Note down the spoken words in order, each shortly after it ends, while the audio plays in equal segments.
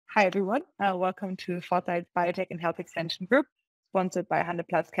Hi, everyone. Welcome to Foresight's Biotech and Health Extension Group, sponsored by 100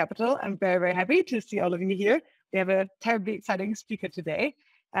 Plus Capital. I'm very, very happy to see all of you here. We have a terribly exciting speaker today,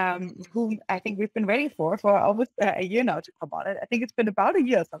 whom I think we've been waiting for almost a year now to come on it. I think it's been about a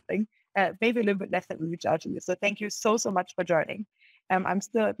year or something, maybe a little bit less that we reached out to you. So thank you so much for joining. I'm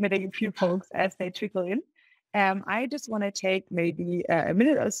still admitting a few folks as they trickle in. I just want to take maybe a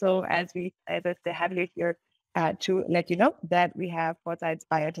minute or so as I have you here to let you know that we have Foresight's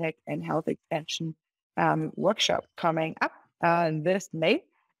Biotech and Health Extension workshop coming up this May.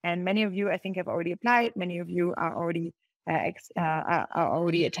 And many of you, I think, have already applied. Many of you are already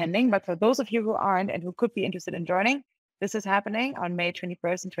attending. But for those of you who aren't and who could be interested in joining, this is happening on May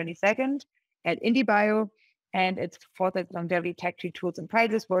 21st and 22nd at IndieBio. And it's Foresight's Longevity Tech Tree Tools and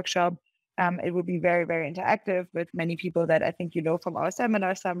Prizes workshop. It will be very, very interactive with many people that I think you know from our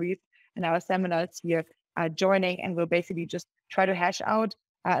seminar summaries and our seminars here joining, and we'll basically just try to hash out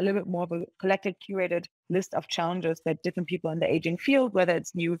a little bit more of a collected, curated list of challenges that different people in the aging field, whether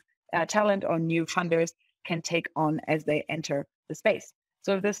it's new talent or new funders, can take on as they enter the space.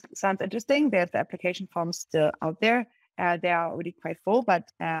 So if this sounds interesting, there's the application forms still out there. They are already quite full, but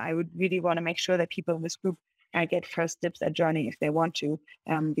I would really want to make sure that people in this group get first dibs at joining if they want to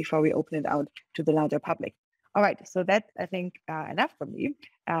before we open it out to the larger public. All right, so that's, I think, enough from me.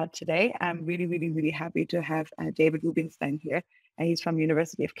 Today, I'm really happy to have David Rubinsztein here. He's from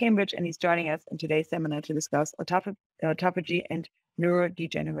University of Cambridge, and he's joining us in today's seminar to discuss autophagy and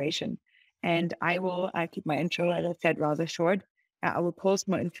neurodegeneration. And I will keep my intro, as I said, rather short. I will post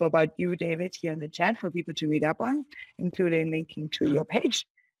more info about you, David, here in the chat for people to read up on, including linking to your page.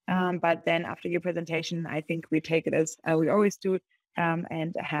 But then after your presentation, I think we take it as we always do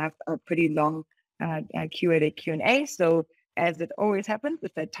and have a pretty long Q&A. So as it always happens, is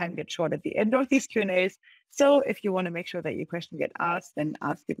that time gets short at the end of these Q&As. So if you want to make sure that your question gets asked, then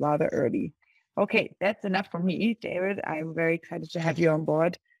ask it rather early. Okay, that's enough for me, David. I'm very excited to have you on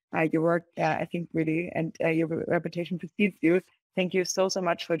board. Your work, I think, really, and your reputation precedes you. Thank you so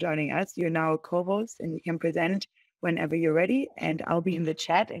much for joining us. You're now a co-host, and you can present whenever you're ready. And I'll be in the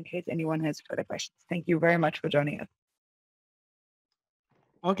chat in case anyone has further questions. Thank you very much for joining us.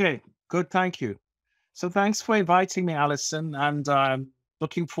 Okay, good. Thank you. So thanks for inviting me, Alison, and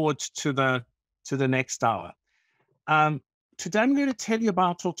looking forward to the next hour. Today, I'm going to tell you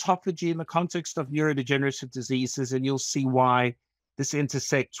about autophagy in the context of neurodegenerative diseases, and you'll see why this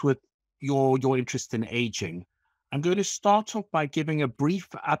intersects with your interest in aging. I'm going to start off by giving a brief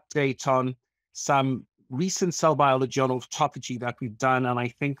update on some recent cell biology on autophagy that we've done, and I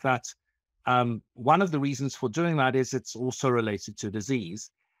think that one of the reasons for doing that is it's also related to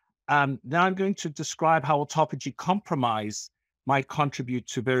disease. Now I'm going to describe how autophagy compromise might contribute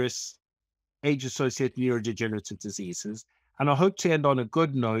to various age-associated neurodegenerative diseases. And I hope to end on a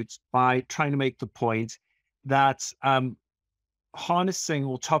good note by trying to make the point that harnessing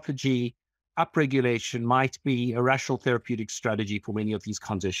autophagy upregulation might be a rational therapeutic strategy for many of these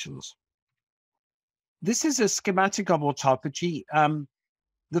conditions. This is a schematic of autophagy.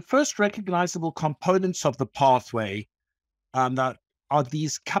 The first recognizable components of the pathway that are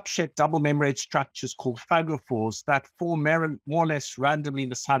these cup-shaped double-membrane structures called phagophores that form more or less randomly in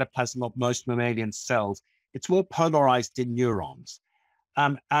the cytoplasm of most mammalian cells. It's more polarized in neurons.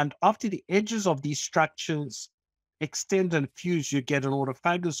 And after the edges of these structures extend and fuse, you get an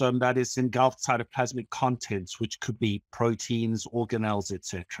autophagosome that is engulfed cytoplasmic contents, which could be proteins, organelles,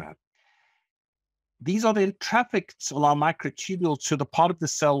 etc. These are then trafficked along microtubules to the part of the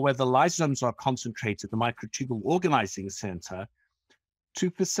cell where the lysosomes are concentrated, the microtubule organizing center, to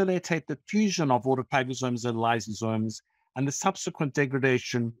facilitate the fusion of autophagosomes and lysosomes and the subsequent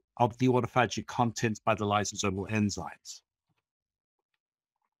degradation of the autophagic contents by the lysosomal enzymes.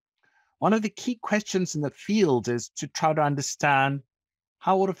 One of the key questions in the field is to try to understand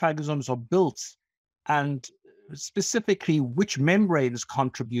how autophagosomes are built and specifically which membranes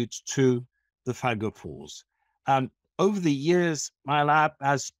contribute to the phagophores. Over the years, my lab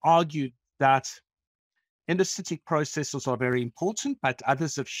has argued that endocytic processes are very important, but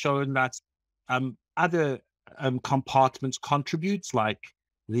others have shown that other compartments contribute, like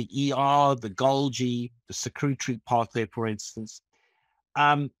the ER, the Golgi, the secretory pathway, for instance.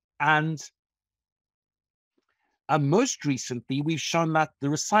 Most recently, we've shown that the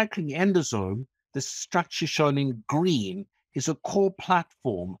recycling endosome, the structure shown in green, is a core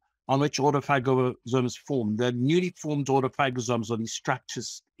platform on which autophagosomes form. The newly formed autophagosomes are these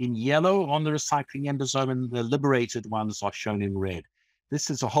structures in yellow on the recycling endosome, and the liberated ones are shown in red. This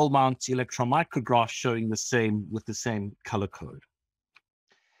is a whole mount electron micrograph showing the same with the same color code.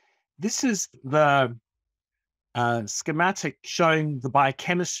 This is the schematic showing the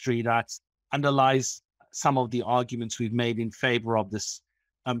biochemistry that underlies some of the arguments we've made in favor of this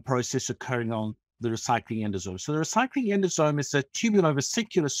process occurring on the recycling endosome. So the recycling endosome is a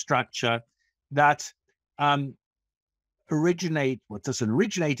tubulovesicular structure that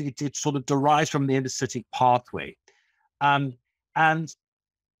it sort of derives from the endocytic pathway. And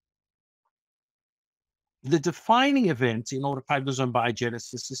the defining event in autophagosome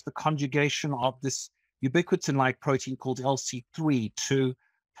biogenesis is the conjugation of this ubiquitin-like protein called LC3 to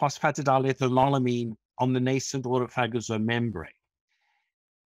phosphatidylethylamine on the nascent autophagosome membrane.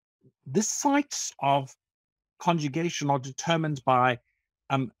 The sites of conjugation are determined by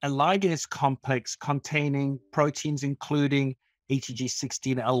a ligase complex containing proteins including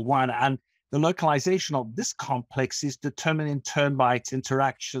ATG16L1, and the localization of this complex is determined in turn by its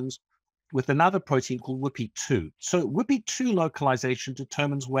interactions with another protein called WPI2. So WPI2 localization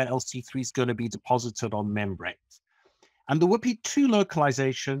determines where LC3 is going to be deposited on membranes. And the WPI2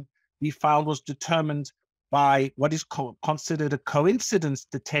 localization we found was determined by what is considered a coincidence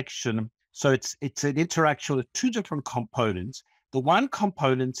detection. So it's an interaction with two different components. The one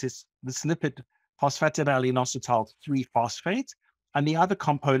component is this lipid phosphatidylinositol 3-phosphate, and the other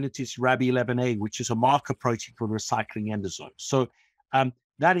component is RAB11A, which is a marker protein for the recycling endosome. So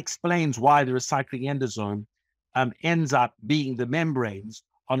that explains why the recycling endosome ends up being the membranes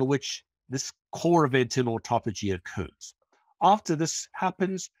on which this core event in autophagy occurs. After this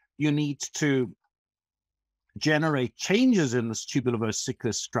happens, you need to generate changes in this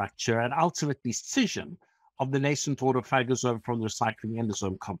tubulovesicular structure and ultimately scission of the nascent autophagosome from the recycling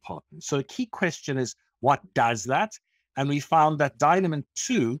endosome compartment. So a key question is, what does that? And we found that Dynamine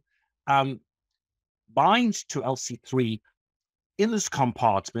 2 binds to LC3 in this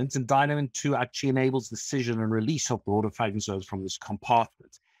compartment, and Dynamine 2 actually enables the scission and release of the autophagosomes from this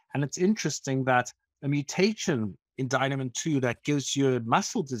compartment. And it's interesting that a mutation in Dynamine 2 that gives you a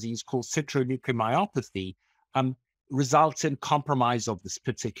muscle disease called citronucleomyopathy results in compromise of this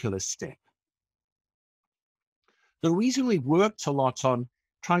particular step. The reason we've worked a lot on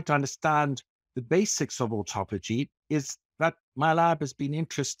trying to understand the basics of autophagy is that my lab has been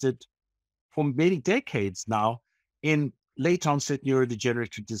interested for many decades now in late onset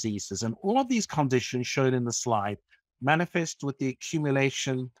neurodegenerative diseases. And all of these conditions shown in the slide manifest with the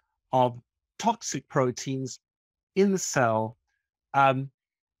accumulation of toxic proteins in the cell, and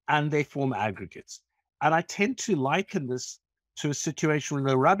they form aggregates. And I tend to liken this to a situation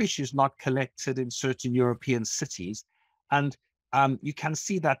where rubbish is not collected in certain European cities. And you can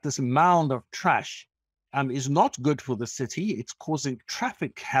see that this mound of trash is not good for the city. It's causing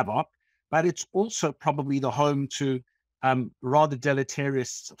traffic havoc, but it's also probably the home to rather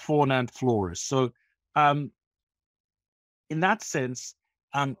deleterious fauna and flora. So in that sense,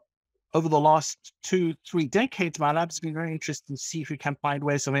 over the last 2-3 decades, my lab has been very interested to see if we can find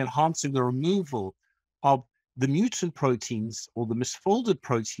ways of enhancing the removal of the mutant proteins or the misfolded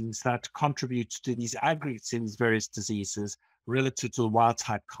proteins that contribute to these aggregates in these various diseases relative to the wild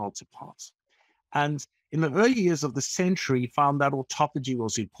type counterparts. And in the early years of the century, found that autophagy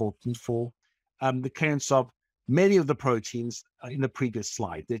was important for the clearance of many of the proteins in the previous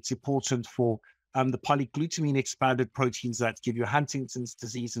slide. It's important for the polyglutamine expanded proteins that give you Huntington's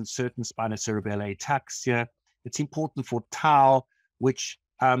disease and certain spinocerebellar ataxia. It's important for tau, which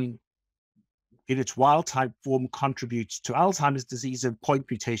in its wild type form contributes to Alzheimer's disease, and point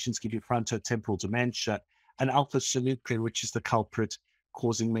mutations give you frontotemporal dementia, and alpha-synuclein, which is the culprit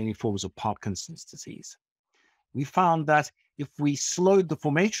causing many forms of Parkinson's disease. We found that if we slowed the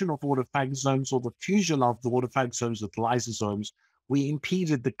formation of autophagosomes or the fusion of the autophagosomes with lysosomes, we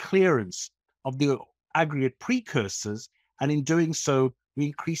impeded the clearance of the aggregate precursors, and in doing so, we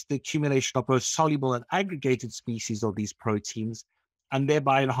increased the accumulation of both soluble and aggregated species of these proteins, and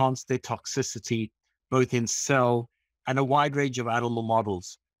thereby enhanced their toxicity, both in cell and a wide range of animal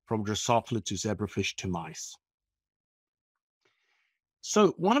models, from Drosophila to zebrafish to mice. So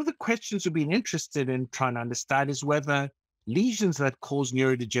one of the questions we've been interested in trying to understand is whether lesions that cause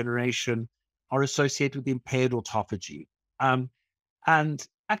neurodegeneration are associated with impaired autophagy. And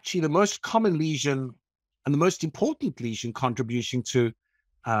actually, the most common lesion and the most important lesion contributing to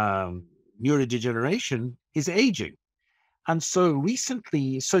neurodegeneration is aging. And so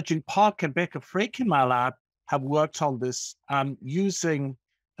recently, Sojin Park and Becca Frake in my lab have worked on this using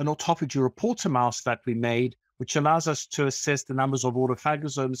an autophagy reporter mouse that we made, which allows us to assess the numbers of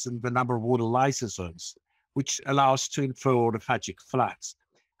autophagosomes and the number of autolysosomes, which allows us to infer autophagic flux.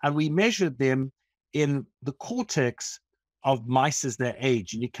 And we measured them in the cortex of mice as their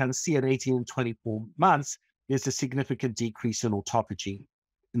age. And you can see at 18 and 24 months, there's a significant decrease in autophagy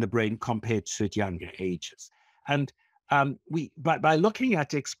in the brain compared to at younger ages. And by looking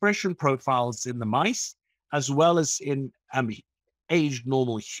at expression profiles in the mice, as well as in aged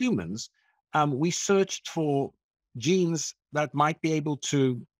normal humans, we searched for genes that might be able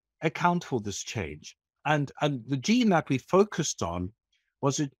to account for this change. And the gene that we focused on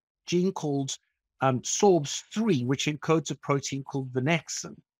was a gene called SORBS3, which encodes a protein called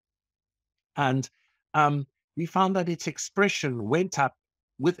vinexin. And we found that its expression went up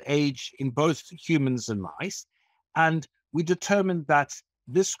with age in both humans and mice. And we determined that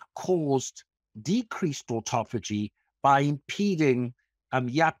this caused decreased autophagy by impeding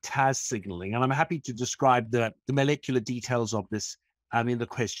YAP-TAZ signaling. And I'm happy to describe the molecular details of this in the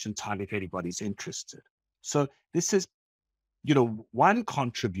question time if anybody's interested. So this is, one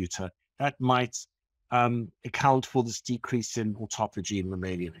contributor that might account for this decrease in autophagy in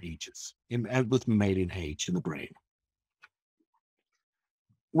mammalian ages, with mammalian age in the brain.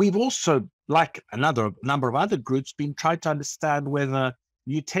 We've also, like another number of other groups, been trying to understand whether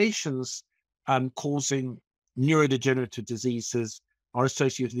mutations causing neurodegenerative diseases are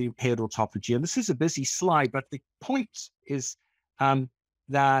associated with impaired autophagy. And this is a busy slide, but the point is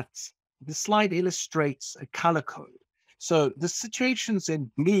that the slide illustrates a color code. So the situations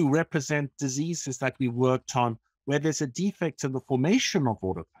in blue represent diseases that we worked on where there's a defect in the formation of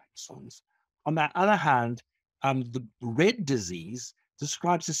autophagosomes. On the other hand, the red disease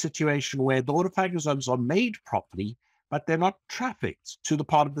describes a situation where the autophagosomes are made properly, but they're not trafficked to the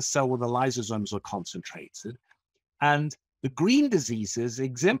part of the cell where the lysosomes are concentrated. And the green diseases,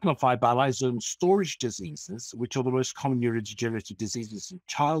 exemplified by lysosome storage diseases, which are the most common neurodegenerative diseases in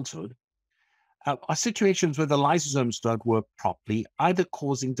childhood, are situations where the lysosomes don't work properly, either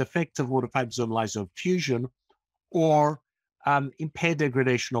causing defective autophagosome lysosome fusion or impaired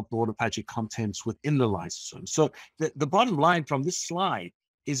degradation of the autophagic contents within the lysosome. So the bottom line from this slide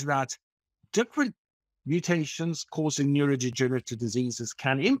is that different mutations causing neurodegenerative diseases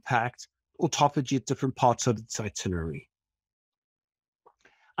can impact autophagy at different parts of its itinerary.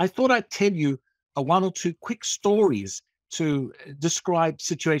 I thought I'd tell you one or two quick stories to describe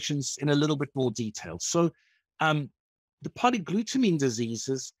situations in a little bit more detail. So the polyglutamine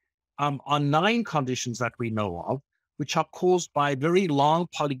diseases are 9 conditions that we know of, which are caused by very long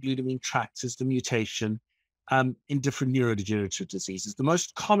polyglutamine tracts as the mutation in different neurodegenerative diseases. The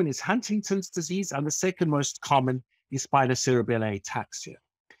most common is Huntington's disease, and the second most common is spinocerebellar ataxia.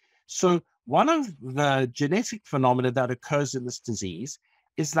 So one of the genetic phenomena that occurs in this disease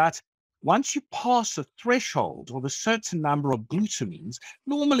is that once you pass a threshold of a certain number of glutamines,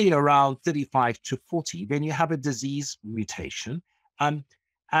 normally around 35 to 40, then you have a disease mutation.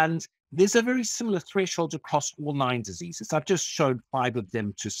 And there's a very similar threshold across all 9 diseases. I've just shown 5 of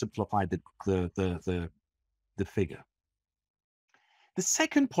them to simplify the figure. The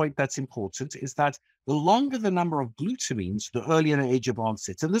second point that's important is that the longer the number of glutamines, the earlier the age of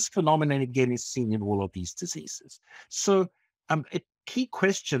onset. And this phenomenon, again, is seen in all of these diseases. So a key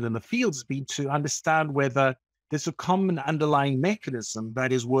question in the field has been to understand whether there's a common underlying mechanism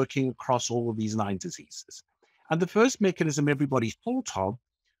that is working across all of these 9 diseases. And the first mechanism everybody thought of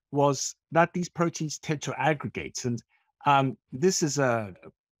was that these proteins tend to aggregate. And this is a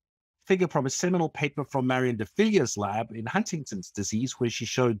figure from a seminal paper from Marion DeFilia's lab in Huntington's disease, where she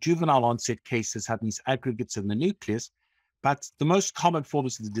showed juvenile onset cases have these aggregates in the nucleus. But the most common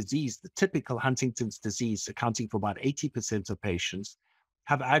forms of the disease, the typical Huntington's disease, accounting for about 80% of patients,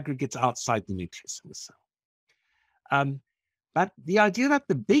 have aggregates outside the nucleus of the cell. But the idea that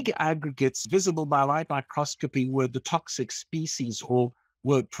the big aggregates visible by light microscopy were the toxic species or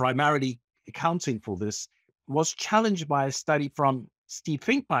were primarily accounting for this was challenged by a study from Steve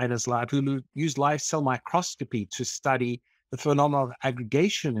Finkbeiner's lab, who used live cell microscopy to study the phenomenon of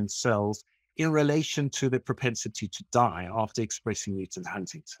aggregation in cells in relation to the propensity to die after expressing mutant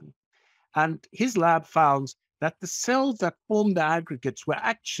Huntington. And his lab found that the cells that formed the aggregates were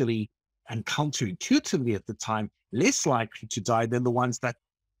actually, and counterintuitively at the time, less likely to die than the ones that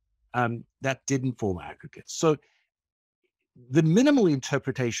didn't form aggregates. So the minimal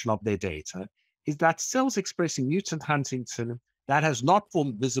interpretation of their data is that cells expressing mutant Huntington that has not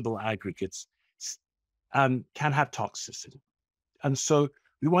formed visible aggregates can have toxicity. And so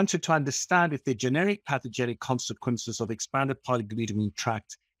we wanted to understand if the generic pathogenic consequences of expanded polyglutamine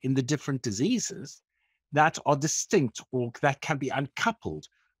tract in the different diseases that are distinct or that can be uncoupled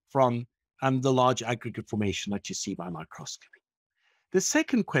from the large aggregate formation that you see by microscopy. The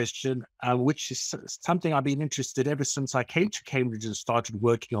second question, which is something I've been interested in ever since I came to Cambridge and started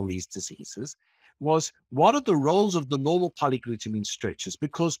working on these diseases, was what are the roles of the normal polyglutamine stretches?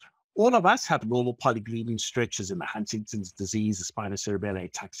 Because all of us have normal polyglutamine stretches in the Huntington's disease, the spinocerebellar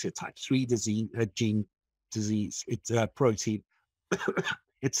ataxia type 3 disease gene disease, protein,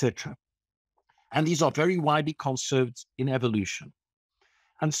 etc. And these are very widely conserved in evolution.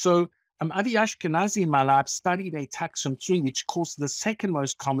 And so Avi Ashkenazi in my lab studied ataxin-3, which causes the second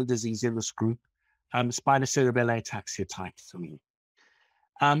most common disease in this group, spinocerebellar ataxia type 3.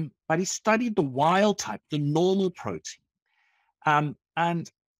 But he studied the wild type, the normal protein.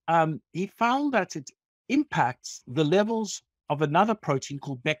 And he found that it impacts the levels of another protein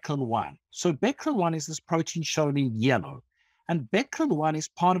called Beclin-1. So Beclin-1 is this protein shown in yellow. And Beclin-1 is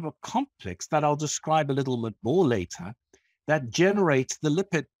part of a complex that I'll describe a little bit more later that generates the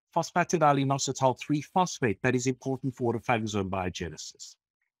lipid phosphatidylinositol 3-phosphate that is important for autophagosome biogenesis.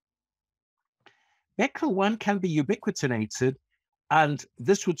 Beclin-1 can be ubiquitinated, and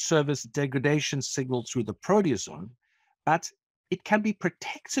this would serve as a degradation signal through the proteasome, but it can be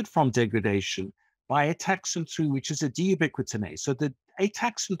protected from degradation by ataxin-3, which is a deubiquitinase. So the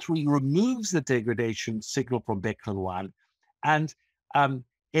ataxin-3 removes the degradation signal from Beclin-1 and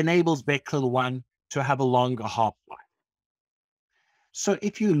enables Beclin-1 to have a longer half-life. So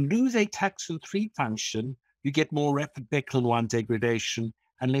if you lose ataxin-3 function, you get more rapid Beclin-1 degradation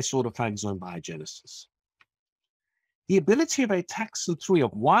and less autophagosome biogenesis. The ability of ataxin-3,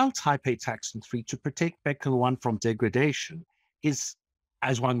 of wild-type ataxin-3, to protect Beclin-1 from degradation is,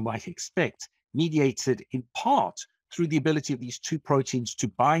 as one might expect, mediated in part through the ability of these two proteins to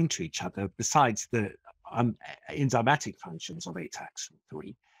bind to each other, besides the enzymatic functions of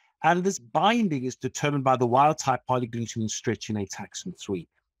ataxin-3. And this binding is determined by the wild-type polyglutamine stretch in ataxin-3.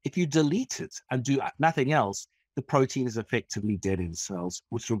 If you delete it and do nothing else, the protein is effectively dead in cells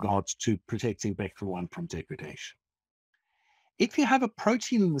with regards to protecting Beclin-1 from degradation. If you have a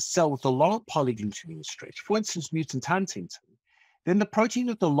protein in the cell with a long polyglutamine stretch, for instance, mutant huntingtin, then the protein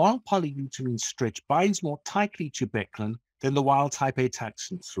with the long polyglutamine stretch binds more tightly to Beclin than the wild-type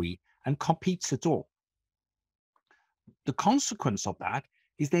ataxin-3 and competes it off. The consequence of that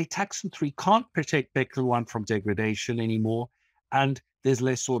is the ataxin-3 can't protect Beclin-1 from degradation anymore, and there's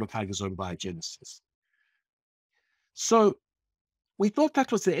less autophagosome biogenesis. So we thought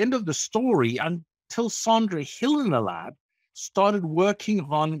that was the end of the story until Sandra Hill in the lab started working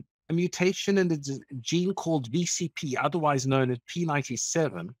on a mutation in a gene called VCP, otherwise known as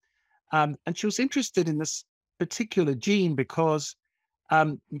P97. And she was interested in this particular gene because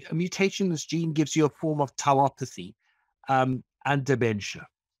a mutation in this gene gives you a form of tauopathy and dementia.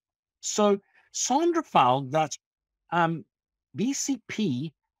 So Sandra found that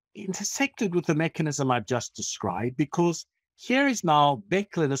VCP intersected with the mechanism I've just described, because here is now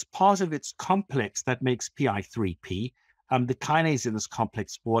Beclin as part of its complex that makes PI3P. The kinase in this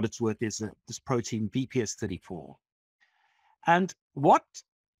complex, for what it's worth, is this protein VPS34. And what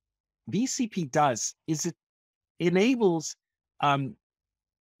VCP does is it enables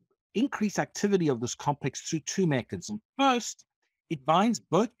increased activity of this complex through two mechanisms. First, it binds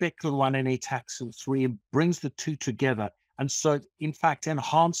both Beclin-1 and ataxin-3 and brings the two together. And so it, in fact,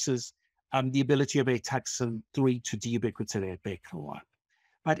 enhances the ability of ataxin-3 to deubiquitinate Beclin-1.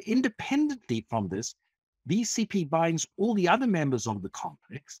 But independently from this, VCP binds all the other members of the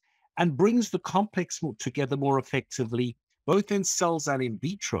complex and brings the complex together more effectively, both in cells and in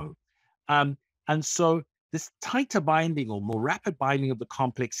vitro. And so this tighter binding or more rapid binding of the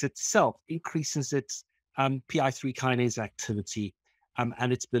complex itself increases its PI3 kinase activity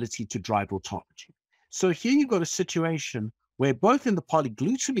and its ability to drive autophagy. So here you've got a situation where both in the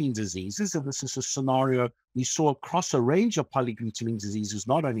polyglutamine diseases, and this is a scenario we saw across a range of polyglutamine diseases,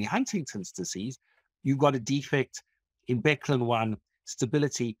 not only Huntington's disease, you've got a defect in Beclin-1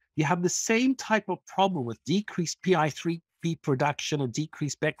 stability. You have the same type of problem with decreased PI3P production and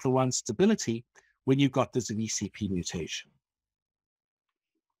decreased Beclin-1 stability when you've got this VCP mutation.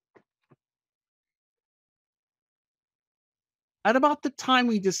 At about the time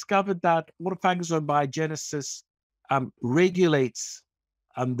we discovered that autophagosome biogenesis regulates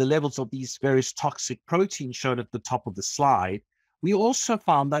the levels of these various toxic proteins shown at the top of the slide, we also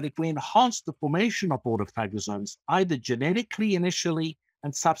found that if we enhance the formation of autophagosomes, either genetically initially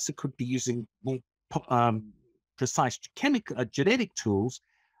and subsequently using more precise genetic tools,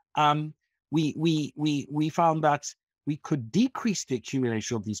 we found that we could decrease the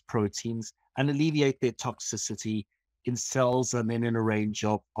accumulation of these proteins and alleviate their toxicity in cells and then in a range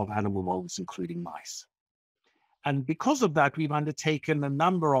of animal models, including mice. And because of that, we've undertaken a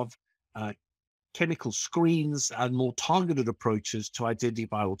number of chemical screens and more targeted approaches to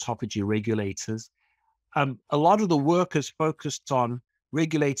identify autophagy regulators. A lot of the work is focused on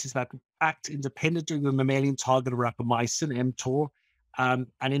regulators that act independently of the mammalian target of rapamycin, mTOR.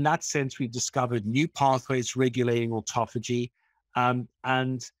 And in that sense, we've discovered new pathways regulating autophagy. And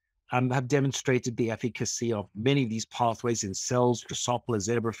have demonstrated the efficacy of many of these pathways in cells, for example, as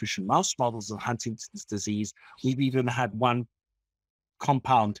zebrafish and mouse models of Huntington's disease. We've even had one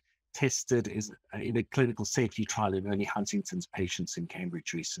compound tested in a clinical safety trial in early Huntington's patients in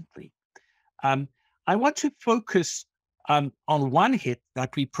Cambridge recently. I want to focus on one hit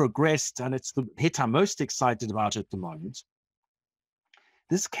that we progressed, and it's the hit I'm most excited about at the moment.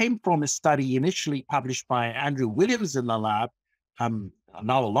 This came from a study initially published by Andrew Williams in the lab,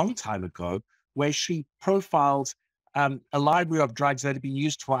 now a long time ago, where she profiled a library of drugs that had been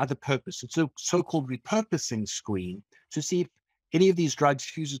used for other purposes. It's a so-called repurposing screen to see if any of these drugs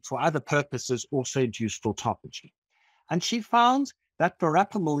used for other purposes also induced autophagy. And she found that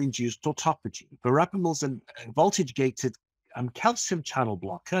verapamil induced autophagy. Verapamil is a voltage-gated calcium channel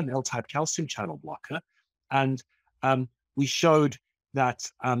blocker, an L-type calcium channel blocker. And we showed that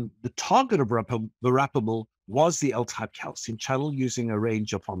the target of verapamil was the L-type calcium channel using a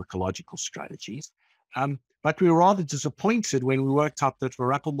range of pharmacological strategies. But we were rather disappointed when we worked out that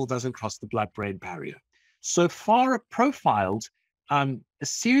verapamil doesn't cross the blood-brain barrier. So far profiled a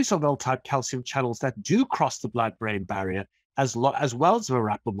series of L-type calcium channels that do cross the blood-brain barrier, as well as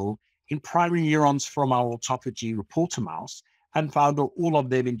verapamil in primary neurons from our autophagy reporter mouse, and found that all of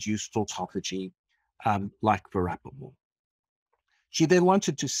them induced autophagy like verapamil. She then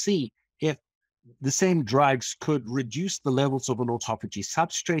wanted to see if the same drugs could reduce the levels of an autophagy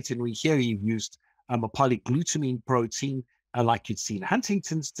substrate, and we here used a polyglutamine protein, like you'd see in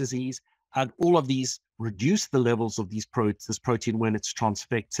Huntington's disease, and all of these reduce the levels of this protein when it's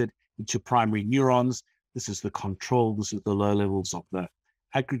transfected into primary neurons. This is the control. This is the low levels of the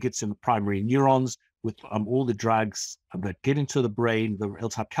aggregates in the primary neurons with all the drugs that get into the brain, the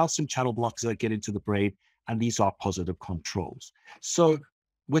L-type calcium channel blockers that get into the brain, and these are positive controls. So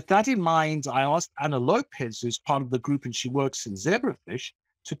with that in mind, I asked Anna Lopez, who's part of the group, and she works in zebrafish,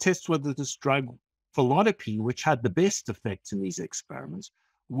 to test whether this drug, felodipine, which had the best effect in these experiments,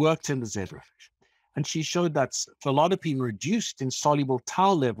 worked in the zebrafish. And she showed that felodipine reduced insoluble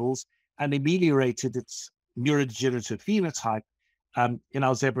tau levels and ameliorated its neurodegenerative phenotype in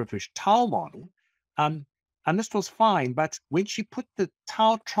our zebrafish tau model. And this was fine, but when she put the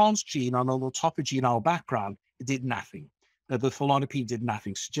tau transgene on an autophagy in our background, it did nothing. The felodipine did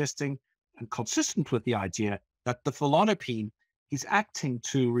nothing, suggesting and consistent with the idea that the felodipine is acting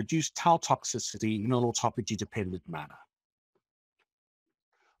to reduce tau toxicity in an autophagy-dependent manner.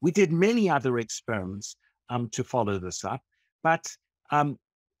 We did many other experiments to follow this up, but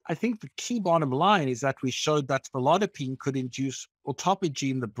I think the key bottom line is that we showed that felodipine could induce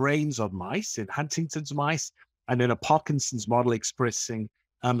autophagy in the brains of mice, in Huntington's mice, and in a Parkinson's model expressing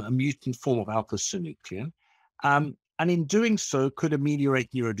a mutant form of alpha-synuclein, and in doing so could ameliorate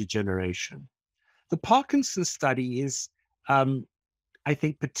neurodegeneration. The Parkinson's study is, I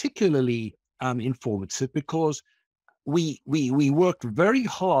think, particularly informative because we worked very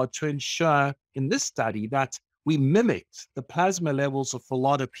hard to ensure in this study that we mimicked the plasma levels of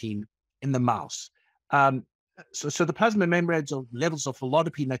felodipine in the mouse. So the plasma membrane levels of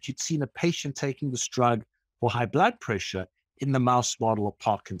felodipine that you'd see in a patient taking this drug for high blood pressure in the mouse model of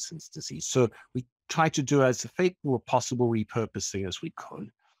Parkinson's disease. So we tried to do as faithful a possible repurposing as we could.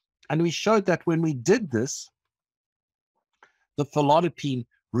 And we showed that when we did this, the felodipine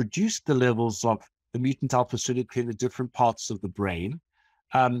reduced the levels of the mutant alpha-synuclein in different parts of the brain,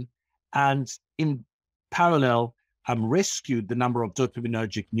 and in parallel, rescued the number of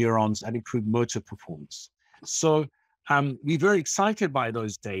dopaminergic neurons and improved motor performance. So we're very excited by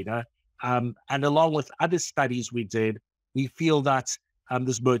those data, and along with other studies we did, we feel that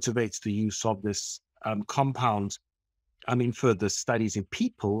this motivates the use of this compound in further studies in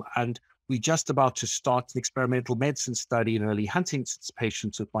people. And we're just about to start an experimental medicine study in early Huntington's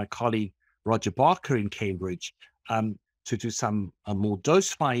patients with my colleague Roger Barker in Cambridge to do some more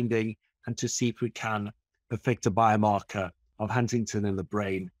dose finding and to see if we can affect a biomarker of Huntington in the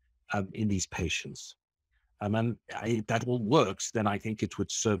brain in these patients. And if that all works, then I think it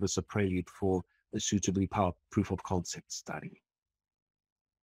would serve as a prelude for a suitably powered proof of concept study.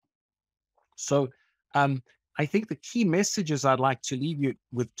 So I think the key messages I'd like to leave you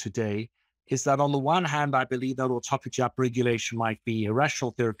with today is that on the one hand, I believe that autophagy upregulation might be a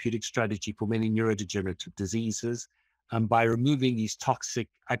rational therapeutic strategy for many neurodegenerative diseases by removing these toxic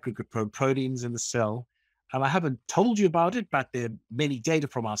aggregate proteins in the cell. I haven't told you about it, but there are many data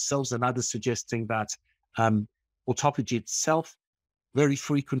from ourselves and others suggesting that autophagy itself very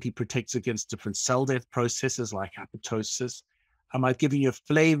frequently protects against different cell death processes like apoptosis. I've given you a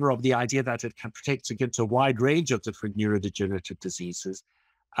flavor of the idea that it can protect against a wide range of different neurodegenerative diseases.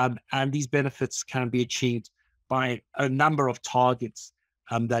 And these benefits can be achieved by a number of targets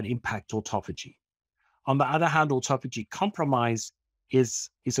that impact autophagy. On the other hand, autophagy compromise is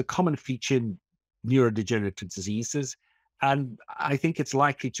a common feature in neurodegenerative diseases, and I think it's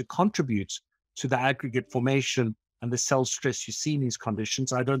likely to contribute to the aggregate formation and the cell stress you see in these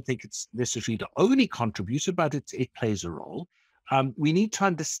conditions. I don't think it's necessarily the only contributor, but it plays a role. We need to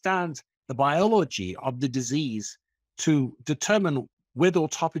understand the biology of the disease to determine whether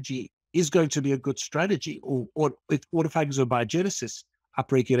autophagy is going to be a good strategy, or if autophagosome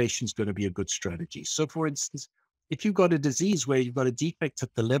upregulation is going to be a good strategy. So, for instance, if you've got a disease where you've got a defect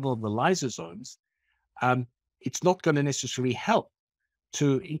at the level of the lysosomes, it's not going to necessarily help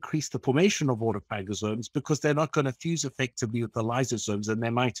to increase the formation of autophagosomes because they're not going to fuse effectively with the lysosomes and they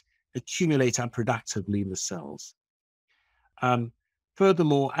might accumulate unproductively in the cells.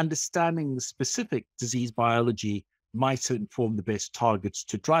 Furthermore, understanding the specific disease biology might inform the best targets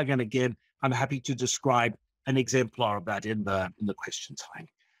to drug. And again, I'm happy to describe an exemplar of that in the question time.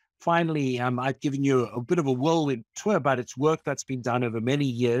 Finally, I've given you a bit of a whirlwind tour about its work that's been done over many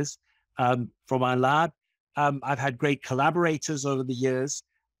years from our lab. I've had great collaborators over the years,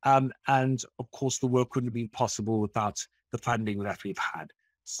 and of course, the work wouldn't have been possible without the funding that we've had.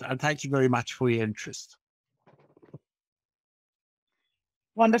 So, and thank you very much for your interest.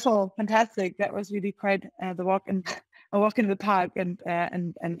 Wonderful, fantastic. That was really quite a walk in the park,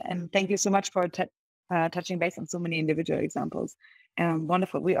 and thank you so much for touching base on so many individual examples.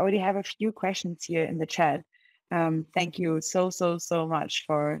 Wonderful. We already have a few questions here in the chat. Thank you so much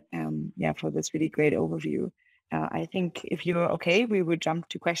for this really great overview. I think if you're okay, we would jump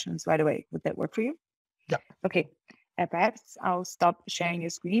to questions right away. Would that work for you? Yeah. Okay. Perhaps I'll stop sharing your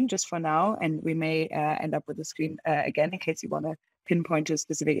screen just for now, and we may end up with the screen again in case you want to pinpoint to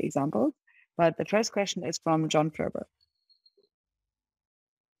specific examples. But the first question is from John Ferber.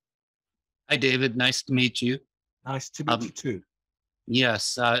 Hi, David. Nice to meet you. Nice to meet you too.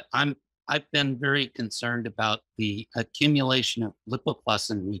 Yes, I've been very concerned about the accumulation of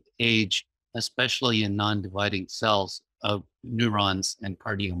lipoplasmin with age, especially in non-dividing cells of neurons and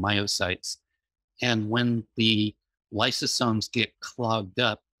cardiomyocytes. And when the lysosomes get clogged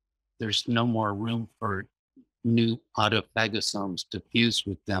up, there's no more room for new autophagosomes to fuse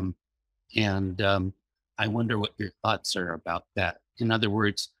with them. And I wonder what your thoughts are about that. In other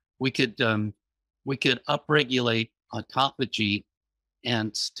words, we could upregulate autophagy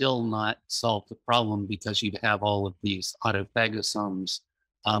and still not solve the problem because you'd have all of these autophagosomes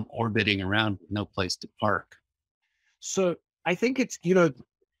orbiting around with no place to park. So I think it's, the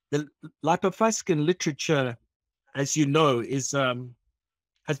lipoplasmin literature, as you know,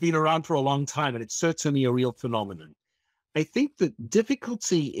 has been around for a long time, and it's certainly a real phenomenon. I think the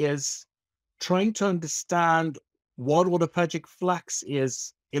difficulty is trying to understand what autophagic flux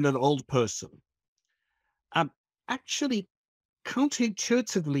is in an old person. Actually,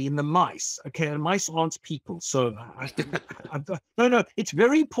 counterintuitively in the mice, okay, and mice aren't people. So no, it's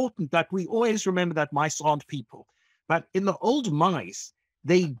very important that we always remember that mice aren't people. But in the old mice,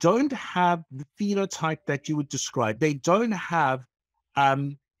 they don't have the phenotype that you would describe. They don't have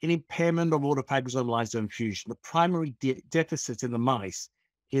an impairment of autophagosome lysosome fusion. The primary deficit in the mice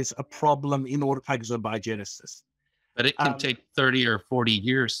is a problem in autophagosome biogenesis. But it can take 30 or 40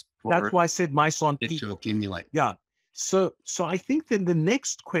 years for that's why I said mice aren't it people to accumulate. Yeah. So I think then the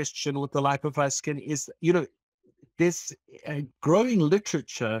next question with the lipoplasmin is, there's a growing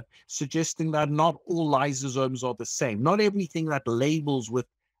literature suggesting that not all lysosomes are the same. Not everything that labels with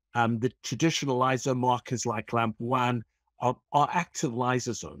the traditional lysosome markers like LAMP1 are active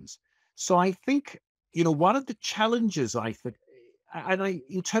lysosomes. So I think, one of the challenges, I think,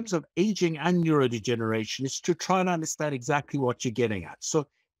 in terms of aging and neurodegeneration, is to try and understand exactly what you're getting at. So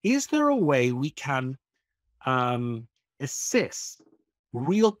is there a way we can assess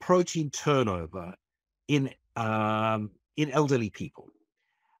real protein turnover in elderly people?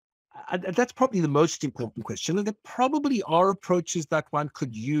 And that's probably the most important question. And there probably are approaches that one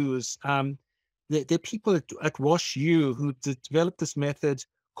could use. There are people at Wash U who developed this method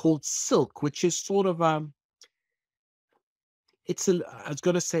called SILK, which is sort of it's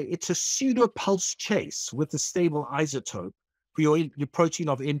a pseudo pulse chase with a stable isotope for your protein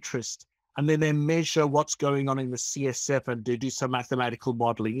of interest. And then they measure what's going on in the CSF and they do some mathematical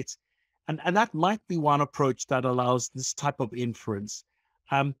modeling. And that might be one approach that allows this type of inference.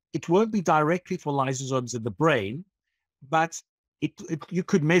 It won't be directly for lysosomes in the brain, but you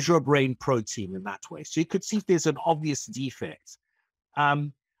could measure a brain protein in that way. So you could see if there's an obvious defect.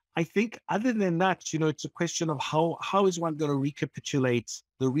 I think other than that, it's a question of how is one going to recapitulate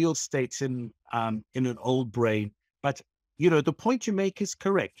the real state in an old brain. But the point you make is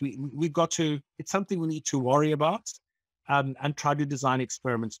correct. We've got to, it's something we need to worry about. and try to design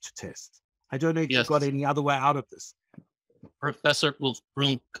experiments to test. I don't know if you've got Yes. any other way out of this. Professor Wolf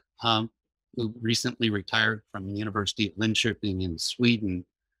Brunk, who recently retired from the University of Linköping in Sweden,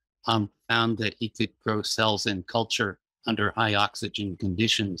 found that he could grow cells in culture under high oxygen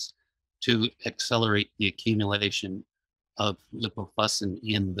conditions to accelerate the accumulation of lipofuscin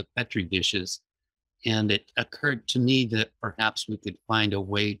in the Petri dishes. And it occurred to me that perhaps we could find a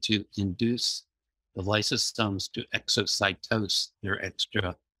way to induce the lysosomes to exocytose their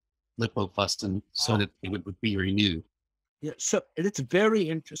extra lipofuscin so that they would be renewed. Yeah, so it's very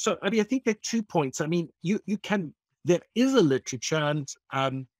interesting. So, I mean, I think there are 2 points. I mean, there is a literature and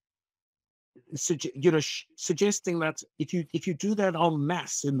suggesting that if you do that en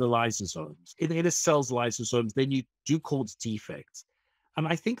masse in the lysosomes, in a cell's lysosomes, then you do cause defects. And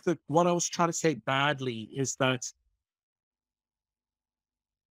I think that what I was trying to say badly is that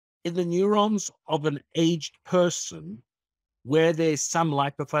in the neurons of an aged person, where there's some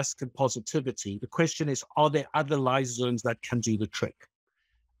lipofuscin positivity, the question is, are there other lysosomes that can do the trick?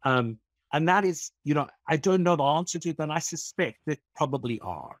 And that is, I don't know the answer to it, and I suspect there probably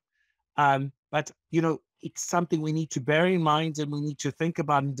are. But, it's something we need to bear in mind and we need to think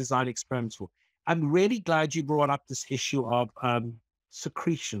about and design experiments for. I'm really glad you brought up this issue of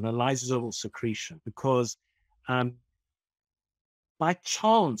secretion, a lysosomal secretion, because by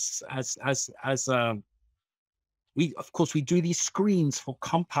chance, of course, we do these screens for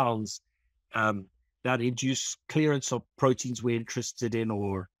compounds that induce clearance of proteins we're interested in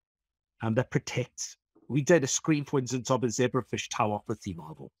or that protect. We did a screen, for instance, of a zebrafish tauopathy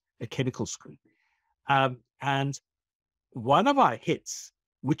model, a chemical screen. And one of our hits,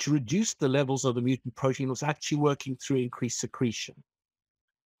 which reduced the levels of the mutant protein, was actually working through increased secretion.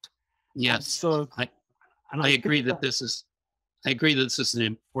 Yes, so I agree that this is an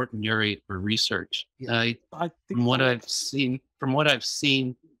important area for research. Yeah, from what I've seen,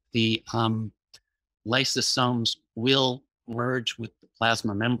 the lysosomes will merge with the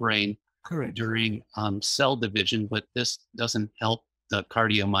plasma membrane correct during cell division, but this doesn't help the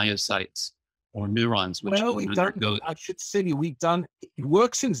cardiomyocytes or neurons. Which I should say it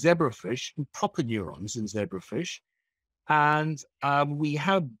works in zebrafish, in proper neurons in zebrafish, and we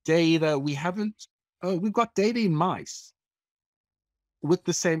have data. We've got data in mice with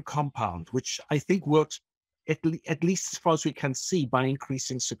the same compound, which I think works at least as far as we can see by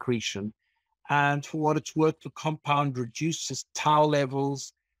increasing secretion. And for what it's worth, the compound reduces tau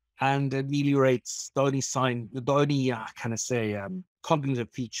levels and ameliorates the only cognitive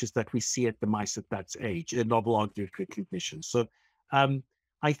features that we see at the mice at that age, in novel object recognition. So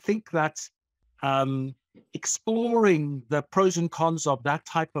I think that exploring the pros and cons of that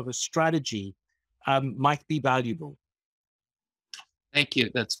type of a strategy might be valuable. Thank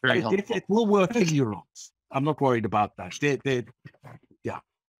you. That's very helpful. It will work in neurons. I'm not worried about that. Yeah.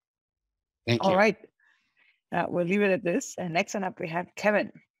 Thank you. All right. We'll leave it at this. And next one up, we have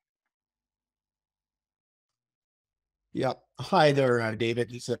Kevin. Yeah. Hi there,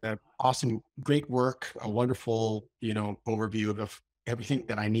 David. It's an awesome, great work, a wonderful, overview of everything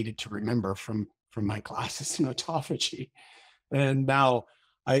that I needed to remember from my classes in autophagy. And now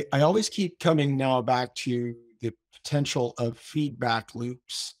I always keep coming now back to the potential of feedback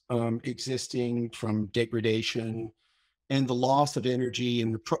loops existing from degradation and the loss of energy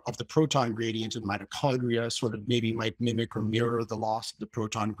and of the proton gradient in mitochondria sort of maybe might mimic or mirror the loss of the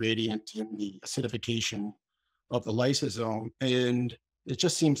proton gradient in the acidification of the lysosome. And it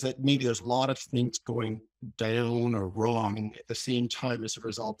just seems that maybe there's a lot of things going down or wrong at the same time as a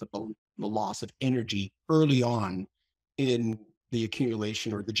result of the loss of energy early on in the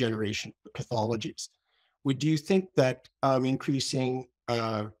accumulation or the generation of pathologies. Would you think that increasing,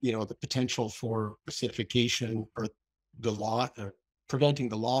 the potential for acidification or preventing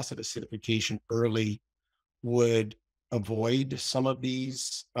the loss of acidification early would avoid some of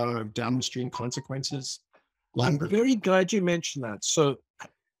these downstream consequences? I'm very glad you mentioned that. So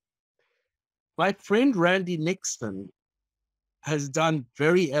my friend Randy Nixon has done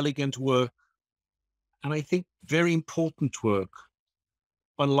very elegant work, and I think very important work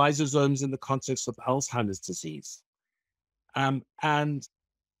on lysosomes in the context of Alzheimer's disease. And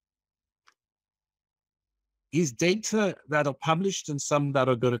his data that are published and some that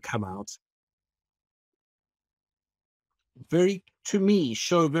are going to come out to me,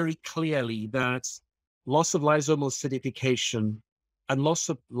 show very clearly that loss of lysosomal acidification and loss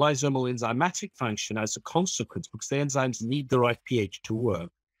of lysosomal enzymatic function as a consequence, because the enzymes need the right pH to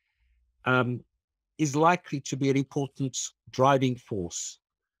work, is likely to be an important driving force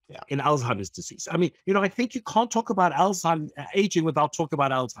in Alzheimer's disease. I mean, I think you can't talk about aging without talking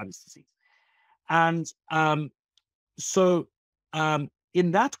about Alzheimer's disease. And So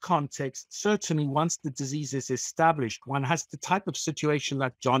in that context, certainly once the disease is established, one has the type of situation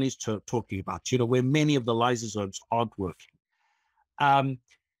that John is talking about, where many of the lysosomes aren't working.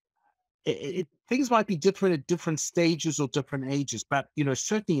 Things might be different at different stages or different ages, but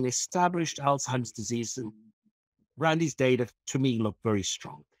certainly in established Alzheimer's disease, Randy's data to me look very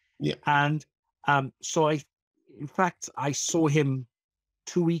strong. Yeah. And so in fact, I saw him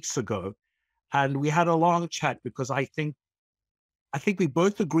 2 weeks ago, and we had a long chat because I think we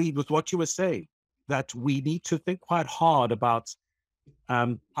both agreed with what you were saying, that we need to think quite hard about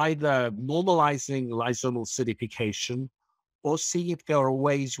either normalizing lysomal acidification or see if there are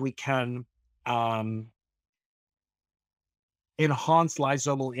ways we can enhance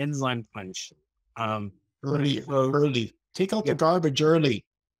lysomal enzyme function. Early. Take out the garbage early.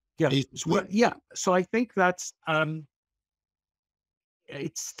 Yeah. So I think that's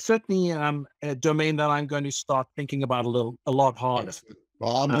it's certainly a domain that I'm going to start thinking about a lot harder.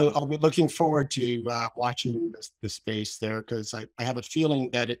 Well, I'll be looking forward to watching the space there, because I have a feeling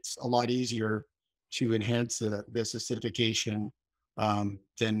that it's a lot easier to enhance this acidification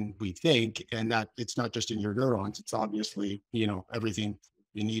than we think, and that it's not just in your neurons. It's obviously, everything.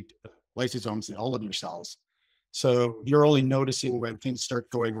 You need lysosomes in all of your cells. So you're only noticing when things start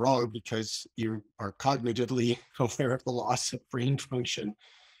going wrong because you are cognitively aware of the loss of brain function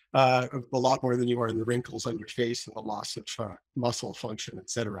a lot more than you are in the wrinkles on your face and the loss of muscle function, et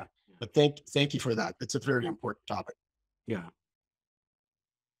cetera. But thank you for that. It's a very important topic. Yeah.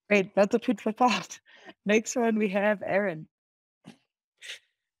 Great. That's a food for thought. Next one, we have Aaron.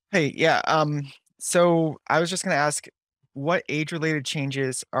 Hey, yeah. So I was just going to ask, what age-related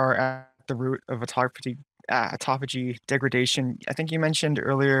changes are at the root of autophagy degradation? I think you mentioned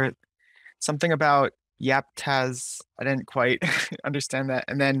earlier something about YAPTAZ. I didn't quite understand that.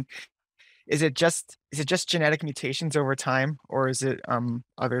 And then is it just genetic mutations over time, or is it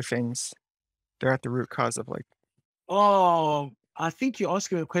other things they're at the root cause of, like? Oh, I think you're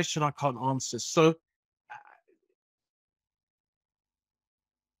asking a question I can't answer. So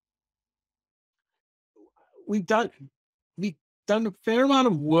we've done a fair amount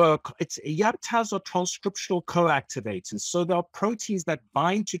of work. It's YAPTAZ are transcriptional co-activators. So there are proteins that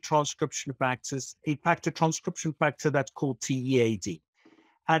bind to transcription factors, in fact, a transcription factor that's called TEAD.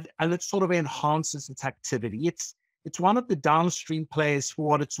 And it sort of enhances its activity. It's one of the downstream players, for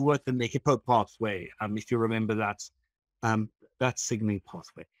what it's worth, in the hippo pathway, if you remember that signaling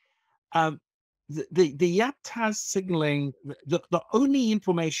pathway. The YAPTAZ signaling, the only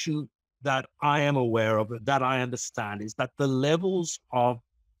information that I am aware of, that I understand, is that the levels of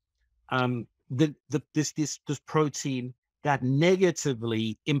this protein that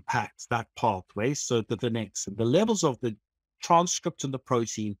negatively impacts that pathway, so that the levels of the transcript in the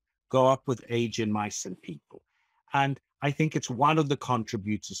protein go up with age in mice and people. And I think it's one of the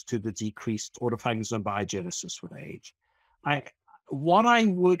contributors to the decreased autophagosome biogenesis with age. What I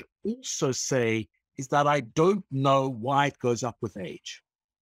would also say is that I don't know why it goes up with age.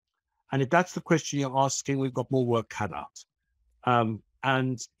 And if that's the question you're asking, we've got more work cut out. And,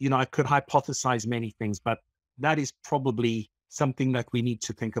 I could hypothesize many things, but that is probably something that we need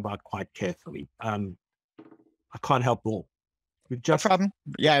to think about quite carefully. I can't help more. We've just, no problem.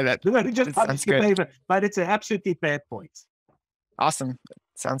 Yeah, that sounds good. Paper, but it's an absolutely fair point. Awesome.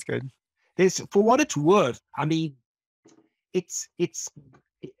 Sounds good. For what it's worth, I mean, we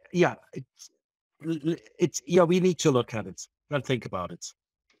need to look at it and think about it.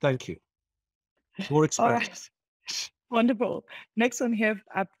 Thank you. More All right. Wonderful. Next one, we have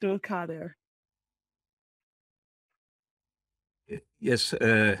Abdul Kader. Yes.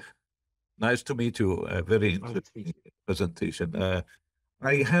 Nice to meet you. Very interesting presentation.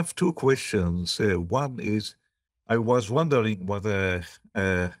 I have two questions. One is, I was wondering whether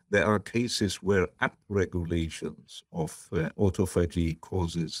there are cases where upregulations of autophagy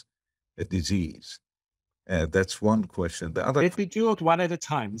causes a disease. That's one question. The other. Let me do it one at a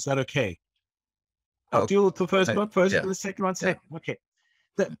time. Is that okay? I'll deal with the first one first, and the second one second. Okay.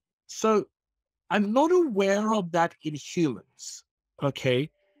 So I'm not aware of that in humans. Okay.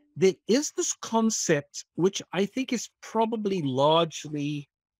 There is this concept, which I think is probably largely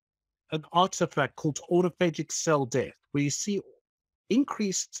an artifact, called autophagic cell death, where you see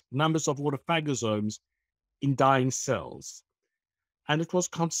increased numbers of autophagosomes in dying cells. And it was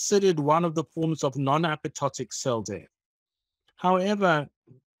considered one of the forms of non-apoptotic cell death. However,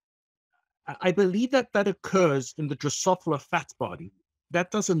 I believe that occurs in the Drosophila fat body.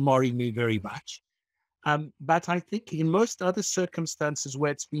 That doesn't worry me very much. But I think in most other circumstances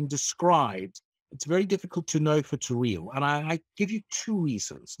where it's been described, it's very difficult to know if it's real. And I give you two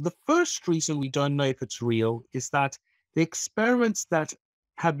reasons. The first reason we don't know if it's real is that The experiments that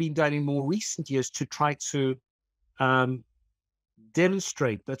have been done in more recent years to try to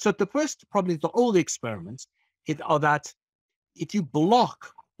demonstrate that. So the first, probably the old experiments, are that if you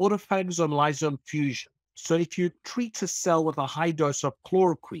block autophagy and lysosome fusion, so if you treat a cell with a high dose of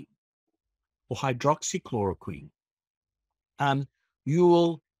chloroquine or hydroxychloroquine, you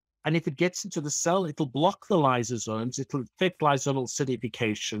will, and if it gets into the cell, it'll block the lysosomes, it'll affect lysosomal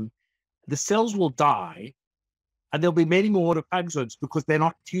acidification, the cells will die, and there'll be many more autophagocytes because they're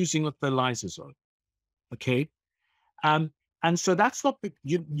not fusing with the lysosome. Okay. And so that's not,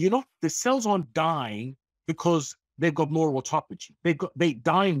 you're not, the cells aren't dying because they've got more autophagy. They're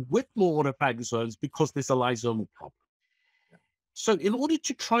dying with more autophagocytes because there's a lysosomal problem. So in order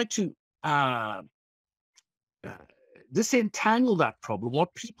to try to disentangle that problem,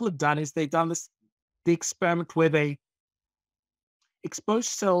 what people have done is they've done the experiment where they expose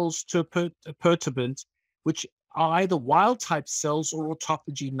cells to a perturbant, which are either wild type cells or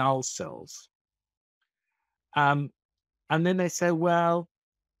autophagy null cells. And then they say, well,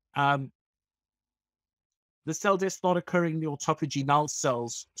 the cell death's not occurring in the autophagy null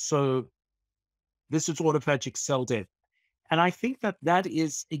cells, so this is autophagic cell death. And I think that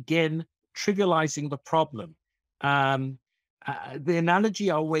is, again, trivializing the problem. The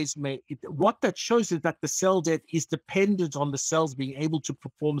analogy I always make, what that shows is that the cell death is dependent on the cells being able to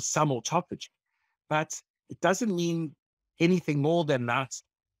perform some autophagy. But it doesn't mean anything more than that,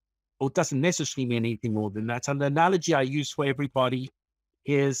 or it doesn't necessarily mean anything more than that. And the analogy I use for everybody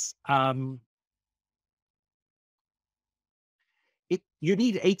is you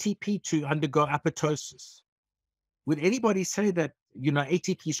need ATP to undergo apoptosis. Would anybody say that,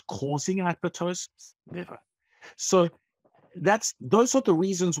 ATP is causing apoptosis? Never. So those are the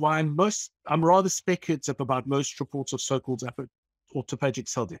reasons why I'm rather speculative about most reports of so-called autophagic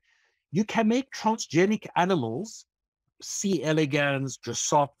cell death. You can make transgenic animals, C. elegans,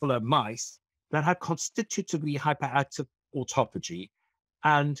 Drosophila mice, that have constitutively hyperactive autophagy,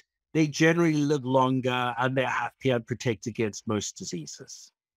 and they generally live longer and they're happy and protect against most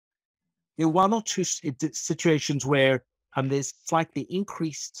diseases. There are one or two situations where there's slightly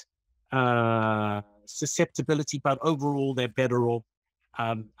increased susceptibility, but overall they're better off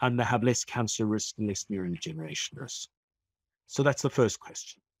and they have less cancer risk and less neurodegeneration risk. So that's the first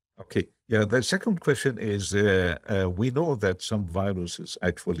question. Okay. Yeah. The second question is, we know that some viruses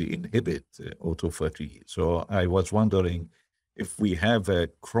actually inhibit autophagy. So I was wondering if we have a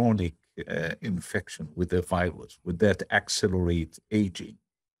chronic infection with a virus, would that accelerate aging?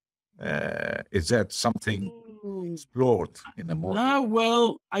 Is that something explored in a more? No,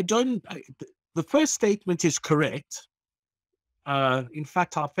 well, the first statement is correct. In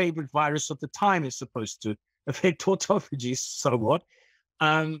fact, our favorite virus of the time is supposed to affect autophagy somewhat.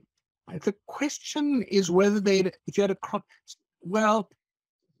 The question is whether if you had well,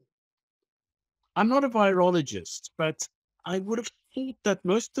 I'm not a virologist, but I would have thought that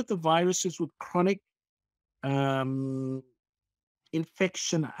most of the viruses with chronic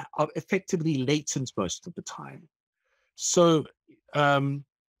infection are effectively latent most of the time. So,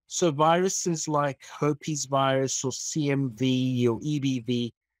 so viruses like herpes virus or CMV or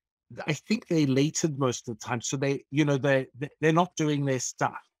EBV, I think they're latent most of the time. So they're not doing their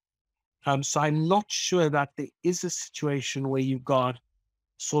stuff. So I'm not sure that there is a situation where you've got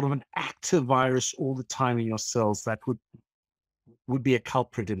sort of an active virus all the time in your cells that would be a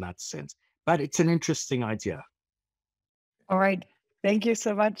culprit in that sense. But it's an interesting idea. All right. Thank you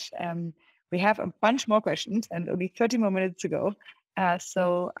so much. We have a bunch more questions and only 30 more minutes to go.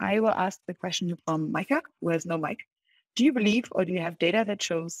 So I will ask the question from Micah, who has no mic. Do you believe or do you have data that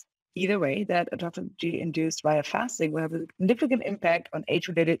shows either way that autophagy induced via fasting will have a significant impact on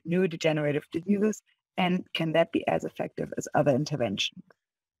age-related neurodegenerative diseases? And can that be as effective as other interventions?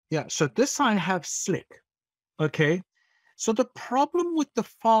 Yeah, so this I have slick. Okay. So the problem with the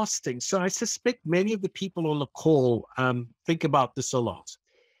fasting, so I suspect many of the people on the call think about this a lot.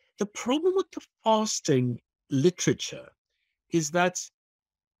 The problem with the fasting literature is that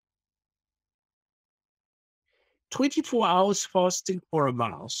 24 hours fasting for a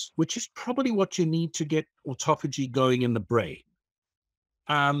mouse, which is probably what you need to get autophagy going in the brain,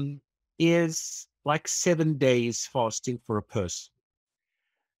 is like 7 days fasting for a person.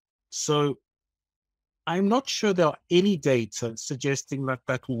 So I'm not sure there are any data suggesting that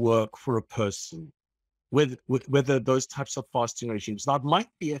that will work for a person with whether those types of fasting regimes. Now, it might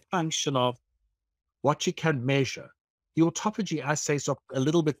be a function of what you can measure. The autophagy assays are a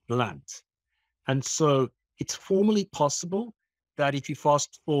little bit blunt. And so it's formally possible that if you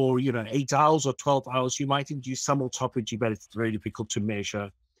fast for, 8 hours or 12 hours, you might induce some autophagy, but it's very difficult to measure.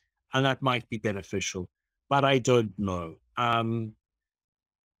 And that might be beneficial. but I don't know. And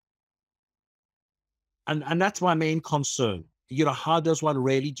that's my main concern. How does one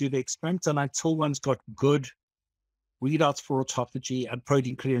really do the experiment? And until one's got good readouts for autophagy and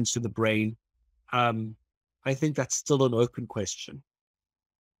protein clearance to the brain, I think that's still an open question.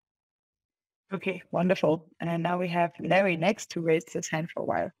 Okay, wonderful. And now we have Larry next, who raised his hand for a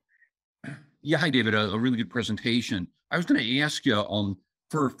while. Yeah, hi, David. A really good presentation. I was going to ask you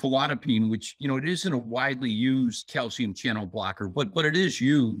for felodipine, which, it isn't a widely used calcium channel blocker, but it is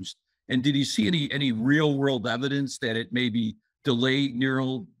used. And did you see any real world evidence that it maybe delay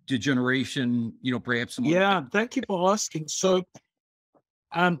neurodegeneration, perhaps? Yeah, thank you for asking. So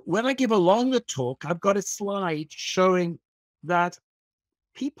when I give a longer talk, I've got a slide showing that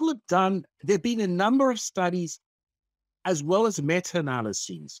there have been a number of studies as well as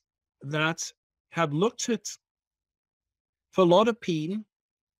meta-analyses that have looked at felodipine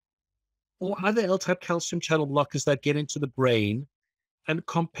or other L-type calcium channel blockers that get into the brain and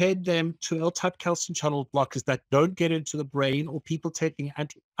compared them to L-type calcium channel blockers that don't get into the brain, or people taking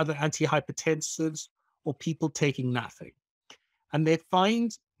other antihypertensives, or people taking nothing. And they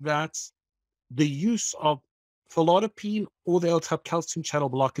find that the use of felodipine or the L-type calcium channel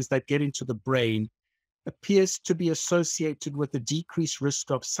blockers that get into the brain appears to be associated with a decreased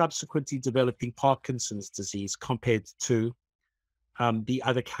risk of subsequently developing Parkinson's disease compared to the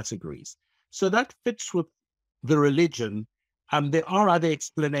other categories. So that fits with the religion. There are other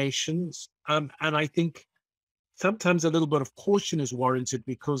explanations, and I think sometimes a little bit of caution is warranted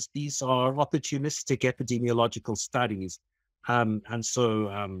because these are opportunistic epidemiological studies, and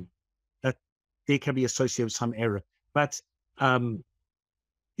so that they can be associated with some error. But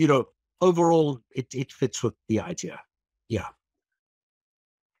overall, it fits with the idea. Yeah.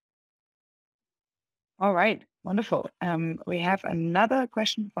 All right, wonderful. We have another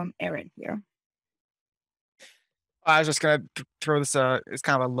question from Aaron here. I was just going to throw this it's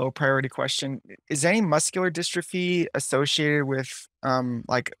kind of a low priority question. Is any muscular dystrophy associated with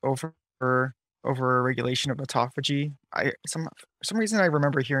like over regulation of autophagy? For some reason I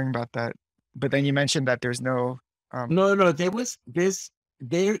remember hearing about that, but then you mentioned that there's no No,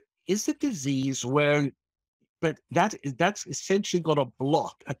 there is a disease where, but that's essentially got a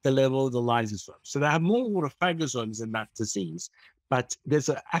block at the level of the lysosome. So they have more autophagosomes in that disease, but there's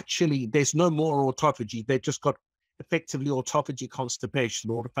no more autophagy. They've just got effectively autophagy constipation.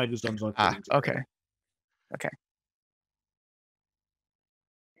 Autophagosomes aren't okay.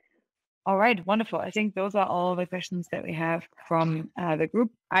 All right, wonderful. I think those are all the questions that we have from the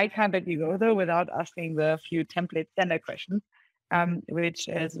group. I can't let you go, though, without asking the few template standard questions, which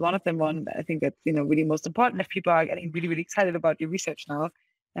is one of them. One I think that's really most important if people are getting really, really excited about your research now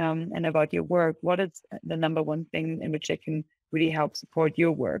and about your work. What is the number one thing in which they can really help support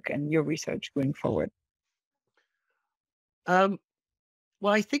your work and your research going forward? Well,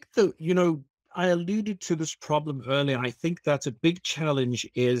 I think I alluded to this problem earlier. I think that a big challenge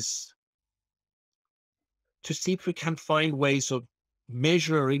is to see if we can find ways of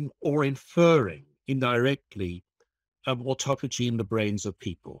measuring or inferring indirectly autophagy in the brains of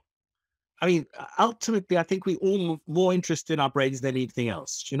people. I mean, ultimately, I think we're all more interested in our brains than anything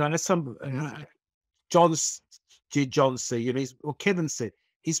else. And as some John say, or Kevin said,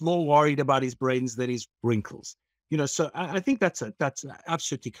 he's more worried about his brains than his wrinkles. So I think that's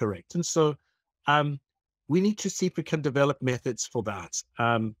absolutely correct. And so we need to see if we can develop methods for that.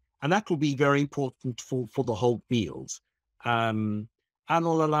 And that will be very important for the whole field. And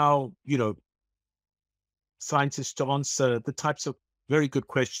will allow, scientists to answer the types of very good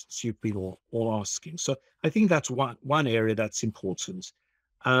questions you've been all asking. So I think that's one area that's important.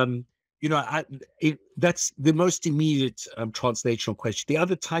 That's the most immediate translational question. The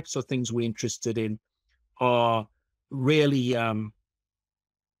other types of things we're interested in are really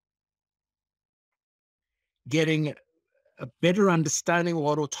getting a better understanding of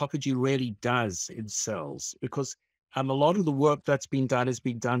what autophagy really does in cells, because a lot of the work that's been done has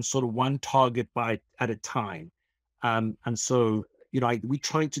been done sort of one target at a time. And so, we're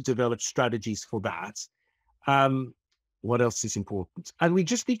trying to develop strategies for that. What else is important? And we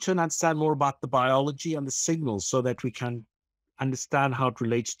just need to understand more about the biology and the signals so that we can understand how it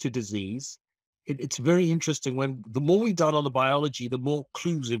relates to disease. It's very interesting. The more we've done on the biology, the more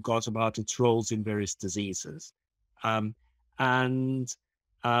clues we've got about its roles in various diseases. And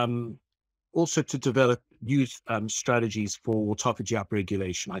also to develop new strategies for autophagy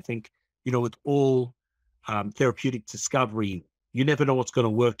upregulation. I think, with all therapeutic discovery, you never know what's going to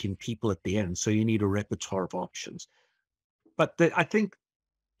work in people at the end. So you need a repertoire of options. But I think,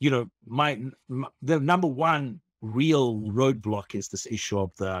 the number one real roadblock is this issue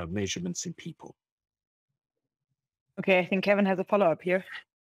of the measurements in people. Okay, I think Kevin has a follow-up here.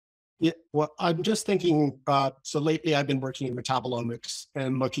 Yeah, well, I'm just thinking, so lately I've been working in metabolomics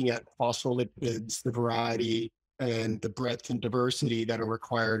and looking at phospholipids, the variety and the breadth and diversity that are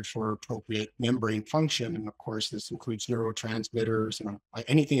required for appropriate membrane function. And of course, this includes neurotransmitters and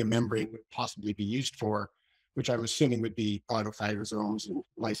anything a membrane would possibly be used for, which I'm assuming would be autophagosomes and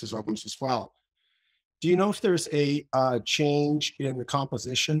lysosomes as well. Do you know if there's a change in the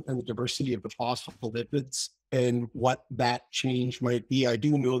composition and the diversity of the phospholipids and what that change might be? I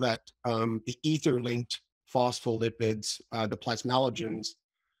do know that the ether-linked phospholipids, the plasmalogens,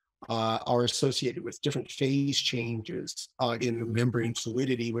 are associated with different phase changes in the membrane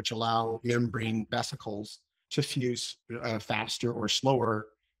fluidity, which allow membrane vesicles to fuse faster or slower,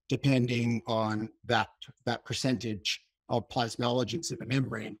 depending on that percentage of plasmalogens in the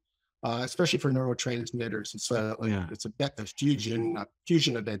membrane. Especially for neurotransmitters, it's a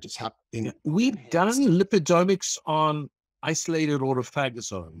fusion event is happening. We've done lipidomics on isolated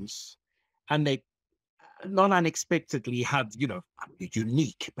autophagosomes, and they not unexpectedly have,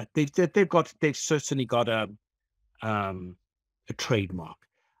 unique, but they've certainly got a trademark.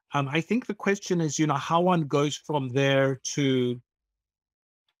 I think the question is, how one goes from there to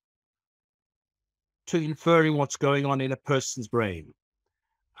inferring what's going on in a person's brain.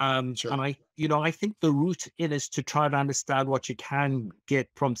 Sure. And I think the route in is to try to understand what you can get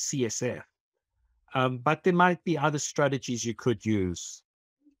from CSF. But there might be other strategies you could use.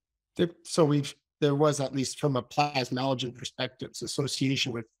 There was, at least from a plasmalogen perspective,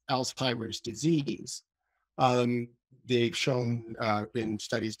 association with Alzheimer's disease. They've shown in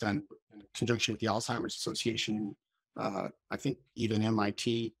studies done in conjunction with the Alzheimer's Association, I think even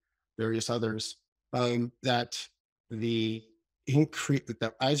MIT, various others, that the increase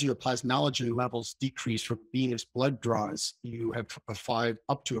that as your plasmalogen levels decrease from venous blood draws, you have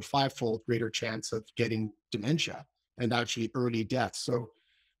up to a 5-fold greater chance of getting dementia and actually early death. So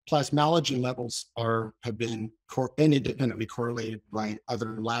plasmalogen levels have been independently correlated by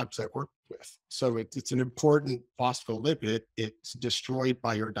other labs I work with. So it's an important phospholipid. It's destroyed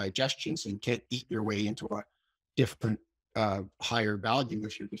by your digestion, so you can't eat your way into a different higher value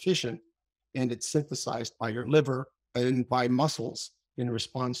if you're deficient. And it's synthesized by your liver and by muscles in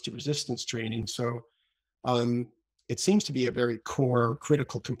response to resistance training. So it seems to be a very core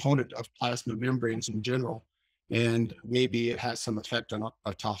critical component of plasma membranes in general. And maybe it has some effect on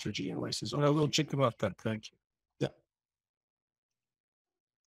autophagy and lysosomes. Well, we'll check about that. Thank you. Yeah.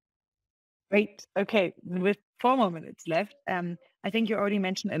 Great. Okay, with 4 more minutes left, I think you already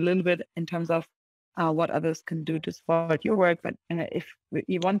mentioned a little bit in terms of what others can do to support your work. But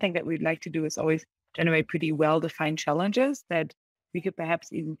one thing that we'd like to do is always generate pretty well-defined challenges that we could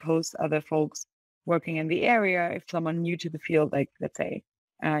perhaps even pose other folks working in the area. If someone new to the field, like let's say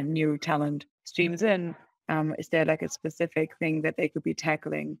new talent streams in, is there like a specific thing that they could be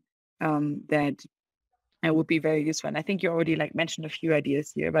tackling that would be very useful? And I think you already mentioned a few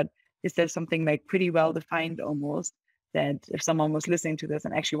ideas here, but is there something pretty well defined almost that if someone was listening to this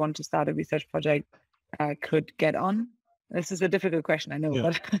and actually wanted to start a research project could get on? This is a difficult question, I know,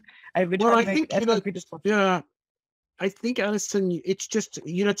 but I would try to make it as concrete as possible. Yeah, I think, Alison, it's just,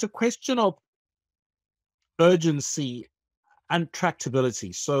 it's a question of urgency and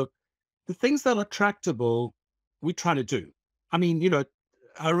tractability. So the things that are tractable, we try to do. I mean,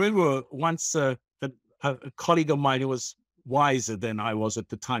 I remember once a colleague of mine who was wiser than I was at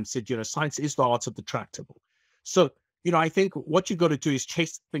the time said, science is the art of the tractable. So, I think what you've got to do is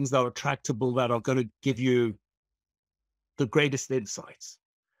chase things that are tractable, that are going to give you the greatest insights.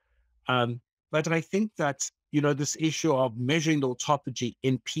 But I think that, this issue of measuring the autophagy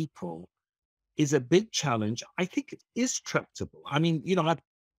in people is a big challenge. I think it is tractable. I mean,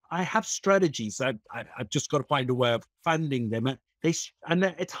 I have strategies that I've just got to find a way of funding them. And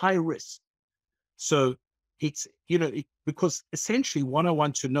it's high risk. So it's, because essentially what I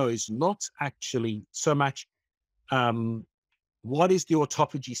want to know is not actually so much what is the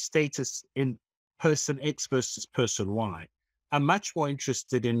autophagy status in person X versus person Y. I'm much more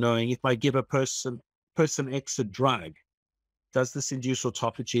interested in knowing if I give a person X a drug, does this induce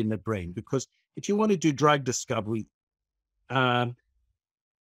autophagy in the brain? Because if you want to do drug discovery, an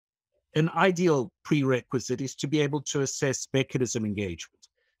ideal prerequisite is to be able to assess mechanism engagement.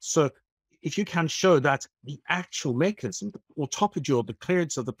 So if you can show that the actual mechanism, the autophagy or the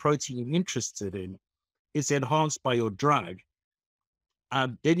clearance of the protein you're interested in is enhanced by your drug,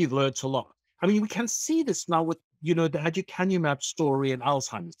 then you've learned a lot. I mean, we can see this now with, the aducanumab story in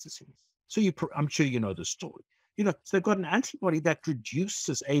Alzheimer's disease. So I'm sure you know the story. So they've got an antibody that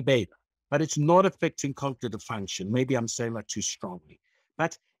reduces A beta, but it's not affecting cognitive function. Maybe I'm saying that too strongly.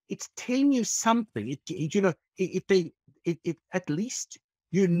 But it's telling you something. It at least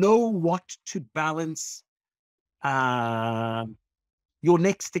you know what to balance your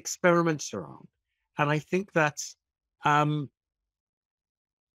next experiments around. And I think that's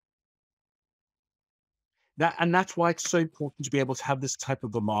that's why it's so important to be able to have this type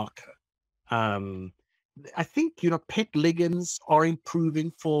of a marker. I think, PET ligands are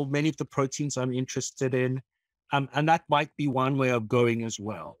improving for many of the proteins I'm interested in. And that might be one way of going as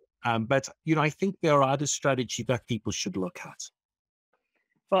well. But, I think there are other strategies that people should look at.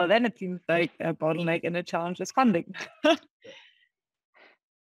 Well, then it seems like a bottleneck and a challenge is funding.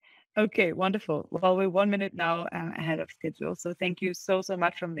 Okay, wonderful. Well, we're 1 minute now ahead of schedule. So thank you so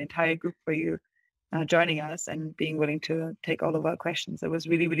much from the entire group for you joining us and being willing to take all of our questions. It was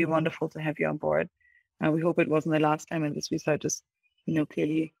really, really wonderful to have you on board. We hope it wasn't the last time, and this research is,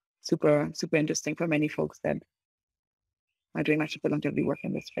 clearly super, super interesting for many folks that are doing much of the longevity work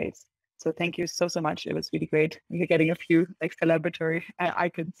in this space. So thank you so much. It was really great. You're getting a few celebratory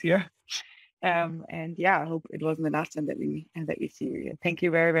icons here. And yeah, I hope it wasn't the last time that we see you. Thank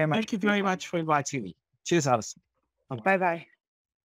you very, very much. Thank you very much for inviting me. Cheers, Alison. Bye-bye.